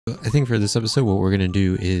I think for this episode, what we're going to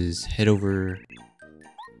do is head over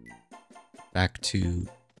back to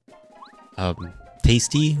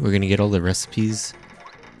Tasty. We're going to get all the recipes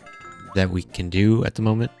that we can do at the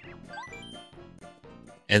moment.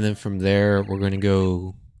 And then from there, we're going to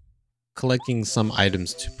go collecting some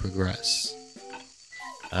items to progress.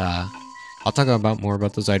 I'll talk about more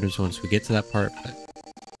about those items once we get to that part, but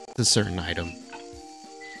it's a certain item.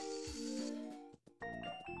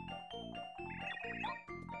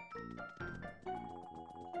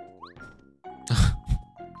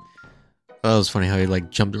 That was funny how he like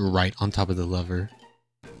jumped right on top of the lever.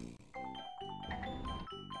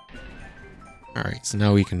 Alright, so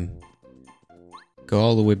now we can go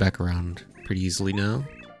all the way back around pretty easily now.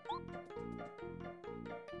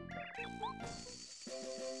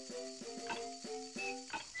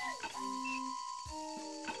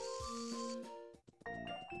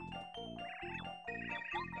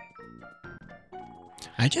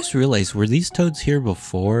 I just realized, were these toads here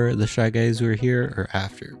before the Shy Guys were here or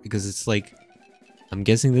after? Because it's like, I'm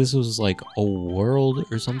guessing this was like a world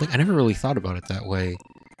or something. I never really thought about it that way.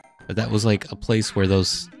 But that was like a place where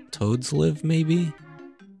those toads live, maybe?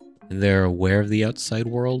 And they're aware of the outside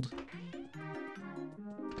world?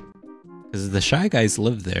 Because the Shy Guys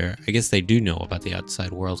live there. I guess they do know about the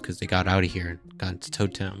outside world because they got out of here and got into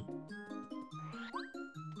Toad Town.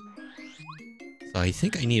 So I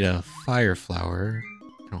think I need a fire flower.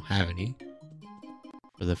 I don't have any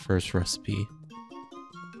for the first recipe.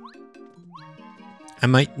 I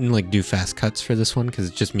might like do fast cuts for this one because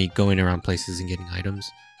it's just me going around places and getting items.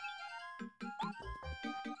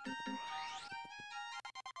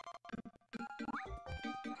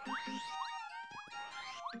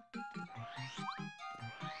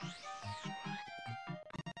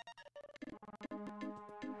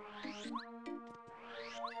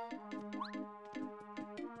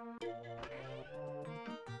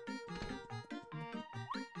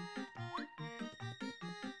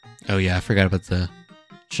 Oh yeah, I forgot about the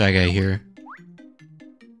Shy Guy here.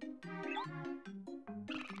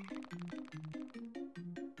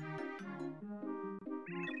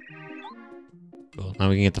 Cool, now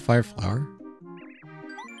we can get the fire flower.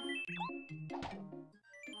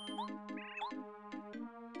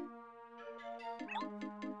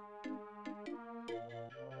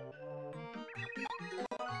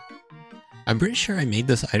 I'm pretty sure I made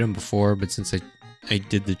this item before, but since I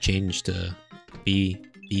did the change to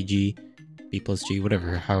BG, B plus G,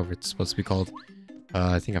 whatever, however it's supposed to be called.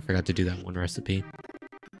 I think I forgot to do that one recipe.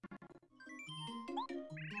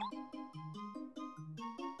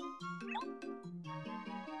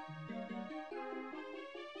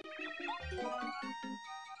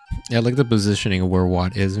 Yeah, I like the positioning of where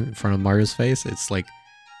Watt is in front of Mario's face. It's like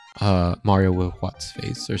Mario with Watt's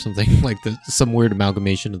face or something like some weird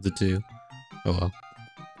amalgamation of the two. Oh well.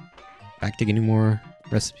 Back to getting more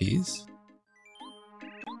recipes.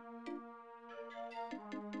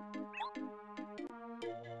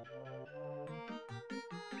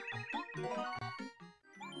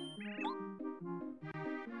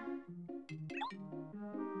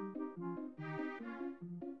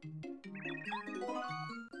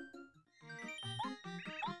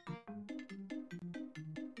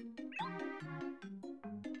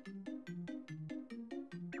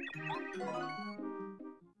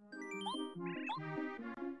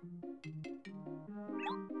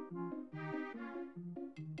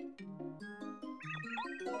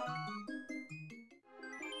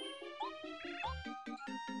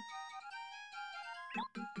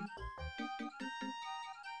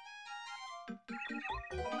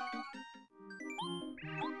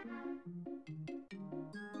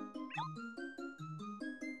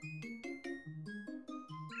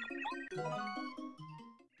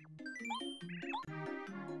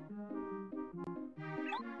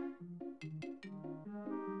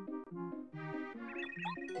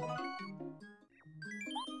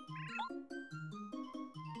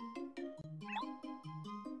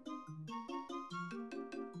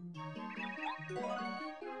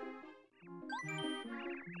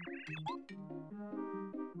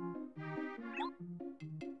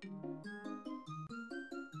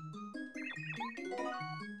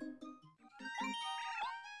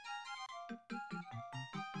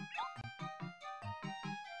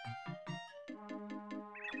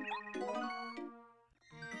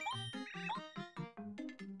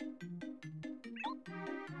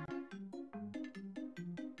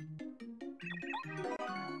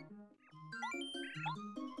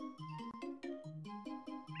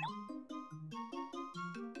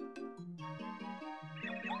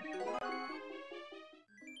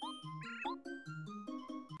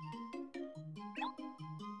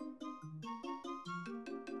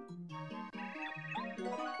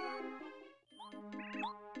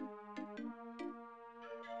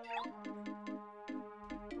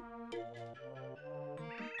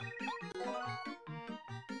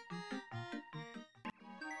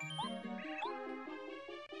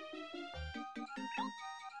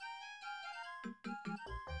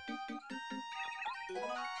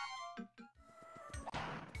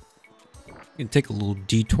 You can take a little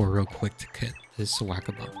detour real quick to get this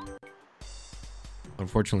Wacka buff.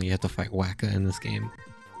 Unfortunately, you have to fight Wacka in this game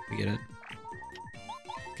to get it.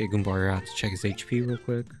 Okay, Goombar out to check his HP real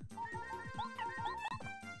quick.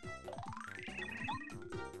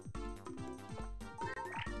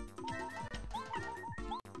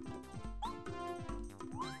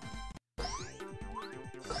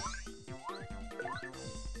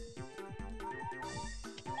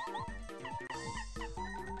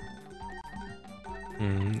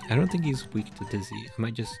 I don't think he's weak to Dizzy. I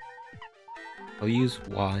might just... I'll use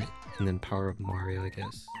Y and then Power of Mario, I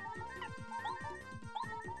guess.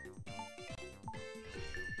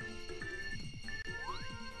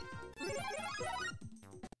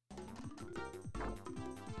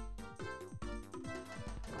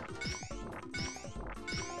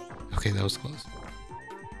 Okay, that was close.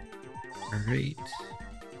 Alright.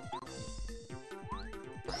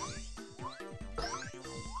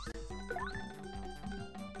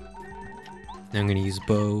 Now I'm gonna use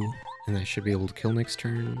Bow, and I should be able to kill next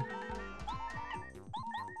turn.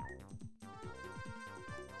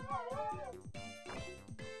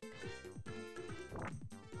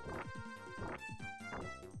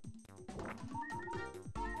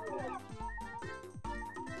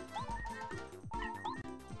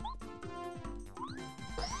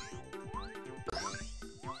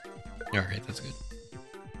 Alright, that's good.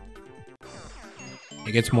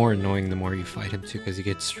 It gets more annoying the more you fight him too, because he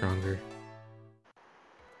gets stronger.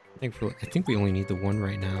 I think we only need the one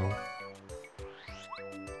right now.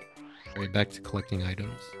 Alright, back to collecting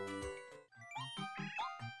items.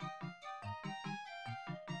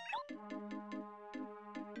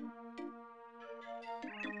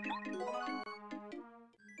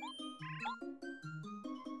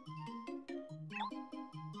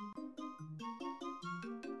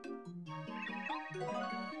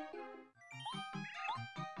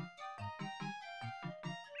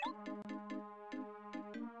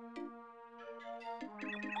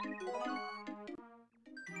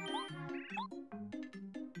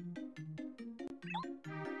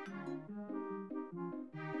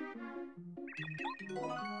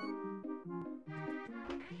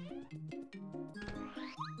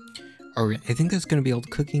 Alright, I think that's going to be all the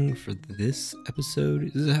cooking for this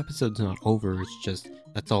episode. This episode's not over, it's just,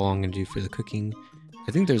 that's all I'm going to do for the cooking.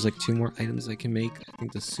 I think there's like 2 more items I can make. I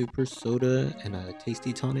think the super soda and a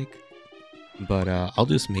tasty tonic. But I'll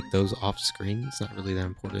just make those off screen, it's not really that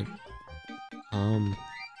important.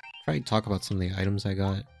 Try to talk about some of the items I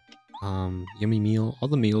got. Yummy meal, all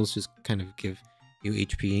the meals just kind of give you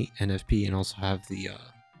HP and FP and also have the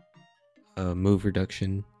move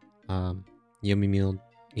reduction. Yummy meal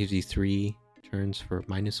gives you 3 turns for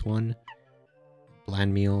 -1.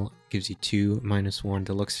 Bland meal gives you 2 -1.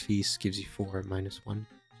 Deluxe feast gives you 4 -1.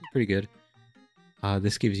 Pretty good.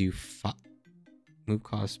 This gives you move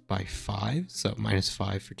cost by 5, so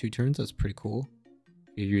 -5 for 2 turns. That's pretty cool.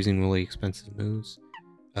 You're using really expensive moves.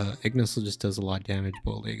 Egg missile just does a lot of damage.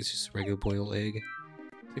 Boiled egg is just a regular boiled egg.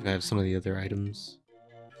 I think I have some of the other items.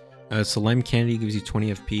 So lime candy gives you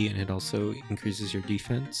 20 FP and it also increases your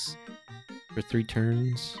defense for 3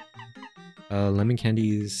 turns. Lemon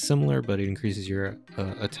candy is similar, but it increases your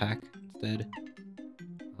attack instead.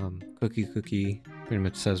 Cookie pretty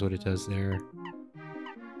much says what it does there.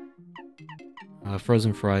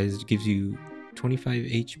 Frozen fries gives you 25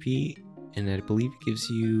 HP, and I believe it gives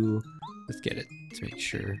you... Let's get it to make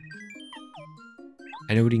sure.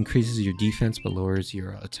 I know it increases your defense, but lowers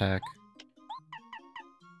your attack.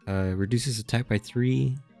 Reduces attack by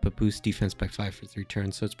 3, but boosts defense by 5 for 3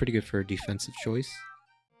 turns, so it's pretty good for a defensive choice.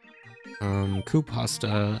 Coup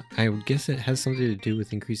pasta, I would guess it has something to do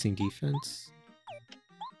with increasing defense.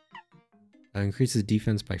 Increases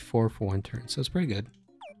defense by 4 for 1 turn, so it's pretty good.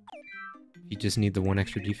 You just need the 1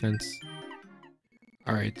 extra defense.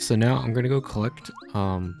 Alright, so now I'm gonna go collect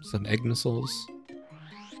some egg missiles.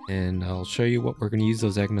 And I'll show you what we're gonna use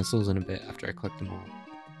those egg missiles in a bit after I collect them all.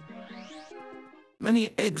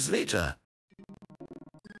 Many eggs later.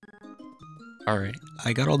 Alright,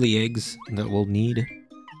 I got all the eggs that we'll need.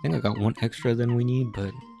 I think I got 1 extra than we need,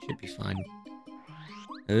 but should be fine.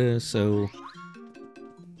 So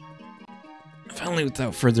finally,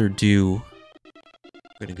 without further ado,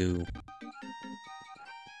 I'm gonna go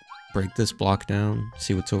break this block down,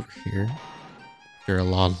 see what's over here. After a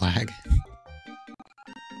lot of lag.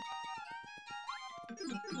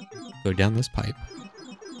 go down this pipe.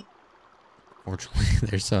 Fortunately,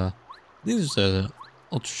 there's a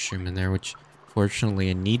ultra shroom in there, which fortunately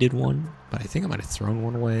I needed one, but I think I might have thrown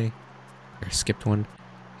one away or skipped one.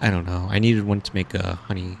 I don't know. I needed one to make a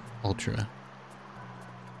honey ultra.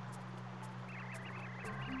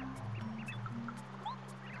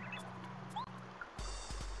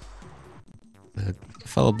 The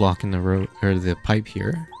fellow blocking the road or the pipe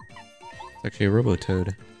here. It's actually a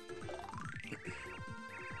robo-toad.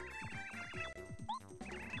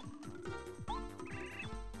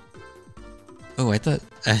 Oh, I thought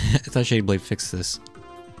Shadeblade fixed this.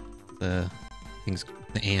 The things,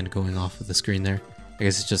 the and going off of the screen there. I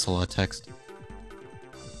guess it's just a lot of text.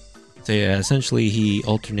 So yeah, essentially he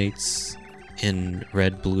alternates in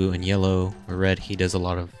red, blue, and yellow. Where red, he does a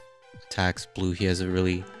lot of attacks. Blue, he has a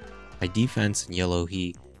really high defense. And yellow,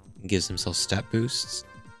 he gives himself stat boosts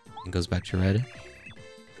and goes back to red.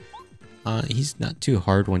 He's not too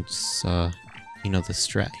hard once, you know, the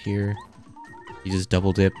strat here. You just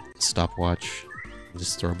double dip, stopwatch, and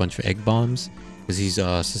just throw a bunch of egg bombs. Because he's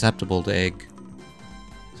susceptible to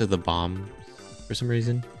the bomb for some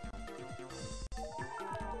reason.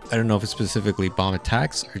 I don't know if it's specifically bomb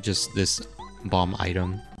attacks or just this bomb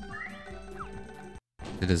item.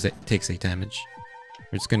 It takes 8 damage.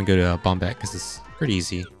 We're just gonna go to Bombat because it's pretty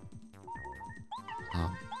easy.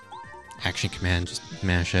 Action command, just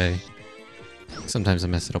mash A. Sometimes I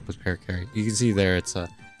mess it up with paracarry. You can see there it's a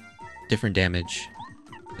different damage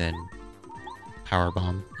than power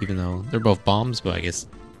bomb, even though they're both bombs, but I guess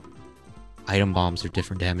item bombs are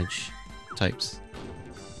different damage types.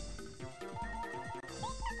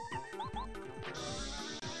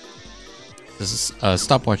 This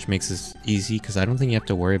stopwatch makes this easy because I don't think you have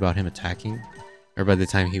to worry about him attacking, or by the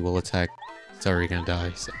time he will attack, it's already gonna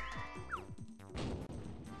die. So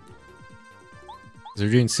they're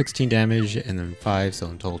doing 16 damage and then 5, so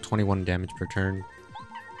in total 21 damage per turn.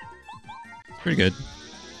 Pretty good.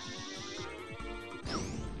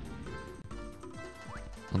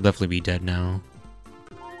 I'll definitely be dead now.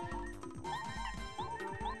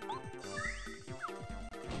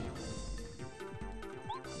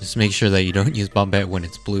 Just make sure that you don't use Bombat when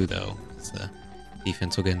it's blue, though, because the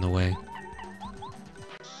defense will get in the way.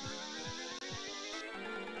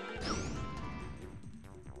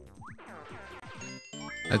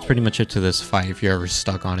 That's pretty much it to this fight if you're ever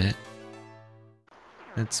stuck on it.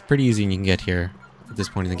 It's pretty easy and you can get here at this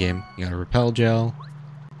point in the game. You got a repel gel.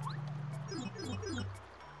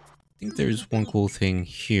 I think there's one cool thing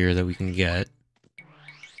here that we can get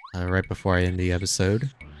right before I end the episode.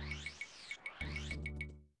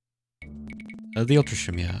 The Ultra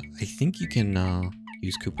Shroom, yeah. I think you can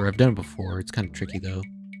use Cooper. I've done it before. It's kind of tricky though.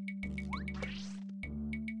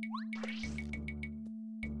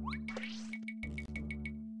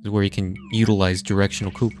 This is where you can utilize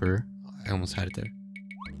Directional Cooper. I almost had it there.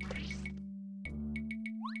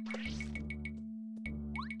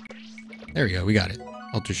 There we go, we got it.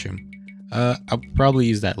 Ultra Shroom. I'll probably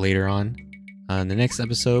use that later on. In the next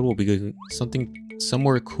episode, we'll be doing something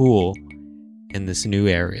somewhere cool in this new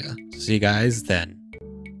area. See you guys then.